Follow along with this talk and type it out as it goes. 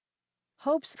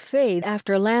Hopes Fade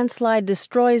After Landslide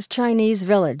Destroys Chinese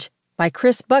Village by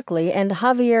Chris Buckley and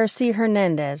Javier C.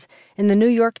 Hernández in the New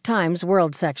York Times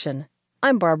World section.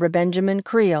 I'm Barbara Benjamin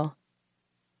Creel.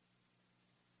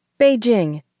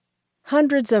 Beijing.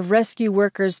 Hundreds of rescue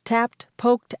workers tapped,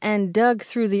 poked, and dug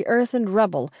through the earth and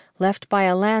rubble left by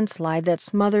a landslide that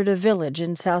smothered a village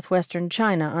in southwestern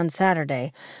China on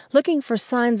Saturday, looking for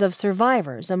signs of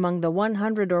survivors among the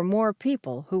 100 or more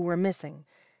people who were missing.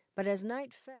 But as night fell...